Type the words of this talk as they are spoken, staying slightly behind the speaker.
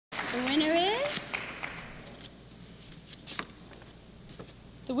The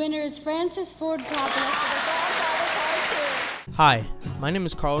winner is Francis Ford Coppola for The Godfather Part 2. Hi, my name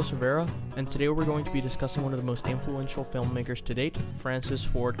is Carlos Rivera, and today we're going to be discussing one of the most influential filmmakers to date, Francis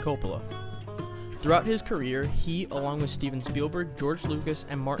Ford Coppola. Throughout his career, he, along with Steven Spielberg, George Lucas,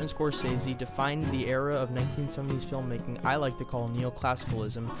 and Martin Scorsese, defined the era of 1970s filmmaking I like to call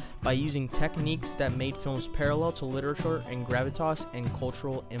neo-classicalism by using techniques that made films parallel to literature and gravitas and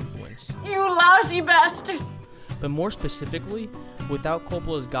cultural influence. You lousy bastard! But more specifically, without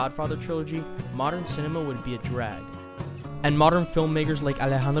Coppola's Godfather trilogy, modern cinema would be a drag. And modern filmmakers like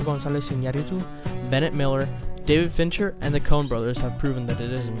Alejandro González Iñárritu, Bennett Miller, David Fincher, and the Coen brothers have proven that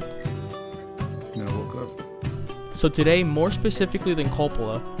it isn't. Then I woke up. So today, more specifically than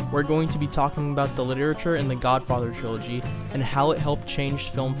Coppola, we're going to be talking about the literature in the Godfather trilogy and how it helped change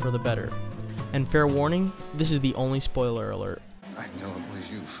film for the better. And fair warning, this is the only spoiler alert. I know it was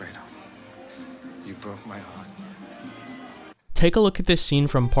you, Fredo. You broke my heart. Take a look at this scene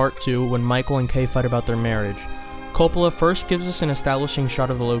from part 2 when Michael and Kay fight about their marriage. Coppola first gives us an establishing shot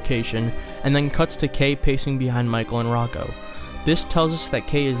of the location, and then cuts to Kay pacing behind Michael and Rocco. This tells us that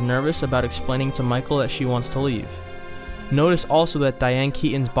Kay is nervous about explaining to Michael that she wants to leave. Notice also that Diane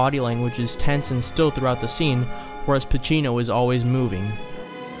Keaton's body language is tense and still throughout the scene, whereas Pacino is always moving.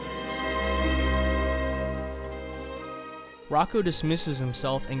 Rocco dismisses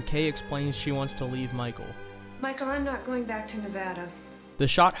himself and Kay explains she wants to leave Michael. Michael, I'm not going back to Nevada. The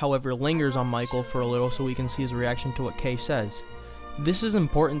shot, however, lingers on Michael for a little so we can see his reaction to what Kay says. This is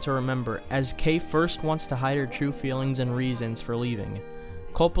important to remember, as Kay first wants to hide her true feelings and reasons for leaving.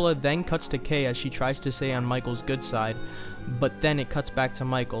 Coppola then cuts to Kay as she tries to stay on Michael's good side, but then it cuts back to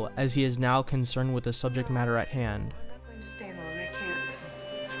Michael as he is now concerned with the subject matter at hand. I'm going to stay long. I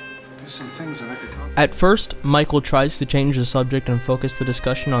can't. There's some things that I could talk about. At first, Michael tries to change the subject and focus the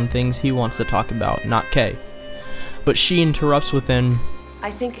discussion on things he wants to talk about, not Kay. But she interrupts with an,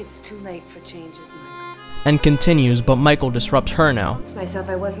 I think it's too late for changes, Michael. and continues, but Michael disrupts her now. I promised myself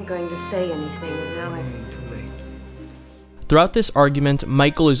I wasn't going to say anything, and now I've... Too late. Throughout this argument,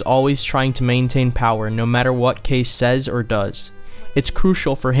 Michael is always trying to maintain power no matter what Kay says or does. It's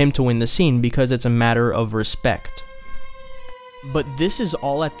crucial for him to win the scene because it's a matter of respect. But this is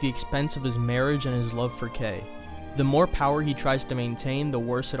all at the expense of his marriage and his love for Kay. The more power he tries to maintain, the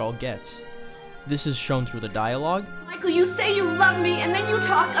worse it all gets. This is shown through the dialogue, Michael, you say you love me, and then you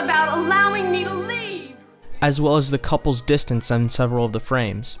talk about allowing me to leave! as well as the couple's distance in several of the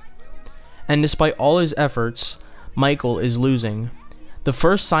frames. And despite all his efforts, Michael is losing. The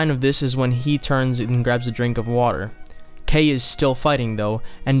first sign of this is when he turns and grabs a drink of water. Kay is still fighting though,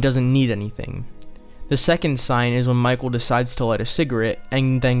 and doesn't need anything. The second sign is when Michael decides to light a cigarette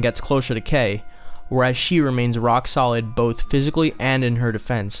and then gets closer to Kay, whereas she remains rock solid both physically and in her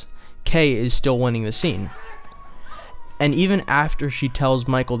defense. Kay is still winning the scene. And even after she tells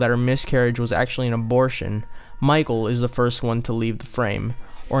Michael that her miscarriage was actually an abortion, Michael is the first one to leave the frame,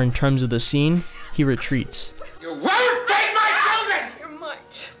 or in terms of the scene, he retreats. You won't take my children! You're my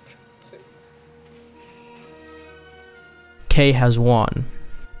children. Kay has won.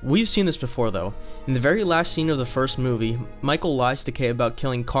 We've seen this before though. In the very last scene of the first movie, Michael lies to Kay about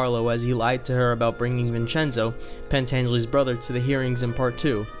killing Carlo as he lied to her about bringing Vincenzo, Pentangeli's brother, to the hearings in part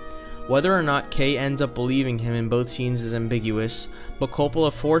 2. Whether or not Kay ends up believing him in both scenes is ambiguous, but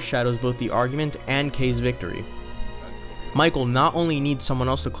Coppola foreshadows both the argument and Kay's victory. Michael not only needs someone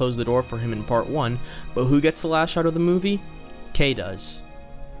else to close the door for him in part 1, but who gets the last shot of the movie? Kay does.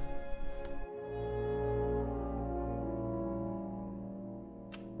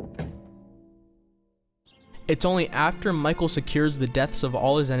 It's only after Michael secures the deaths of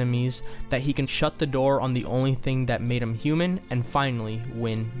all his enemies that he can shut the door on the only thing that made him human and finally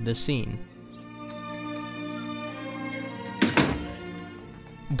win the scene.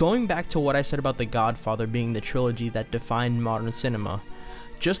 Going back to what I said about The Godfather being the trilogy that defined modern cinema,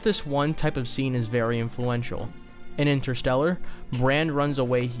 just this one type of scene is very influential. In Interstellar, Brand runs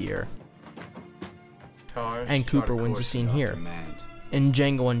away here, and Cooper wins the scene here. In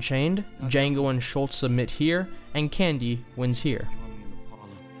Django Unchained, Django and Schultz submit here, and Candy wins here.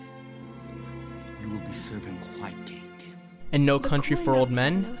 You will be serving white cake. In No Country for Old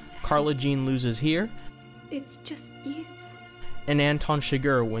Men, Carla Jean loses here, It's just you. and Anton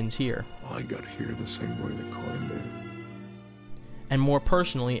Chigurh wins here. I got here the same way the car did. And more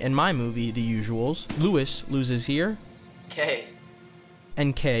personally, in my movie, The Usuals, Lewis loses here, Kay.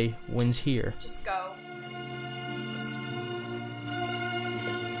 and Kay wins here. Just go.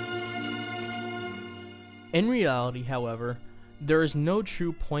 In reality, however, there is no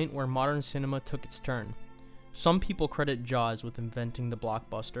true point where modern cinema took its turn. Some people credit Jaws with inventing the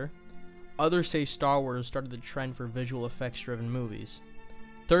blockbuster. Others say Star Wars started the trend for visual effects driven movies.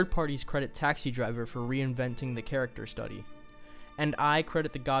 Third parties credit Taxi Driver for reinventing the character study. And I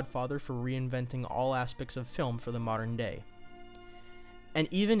credit The Godfather for reinventing all aspects of film for the modern day. And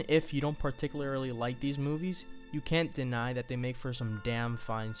even if you don't particularly like these movies, you can't deny that they make for some damn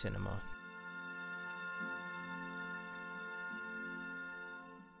fine cinema.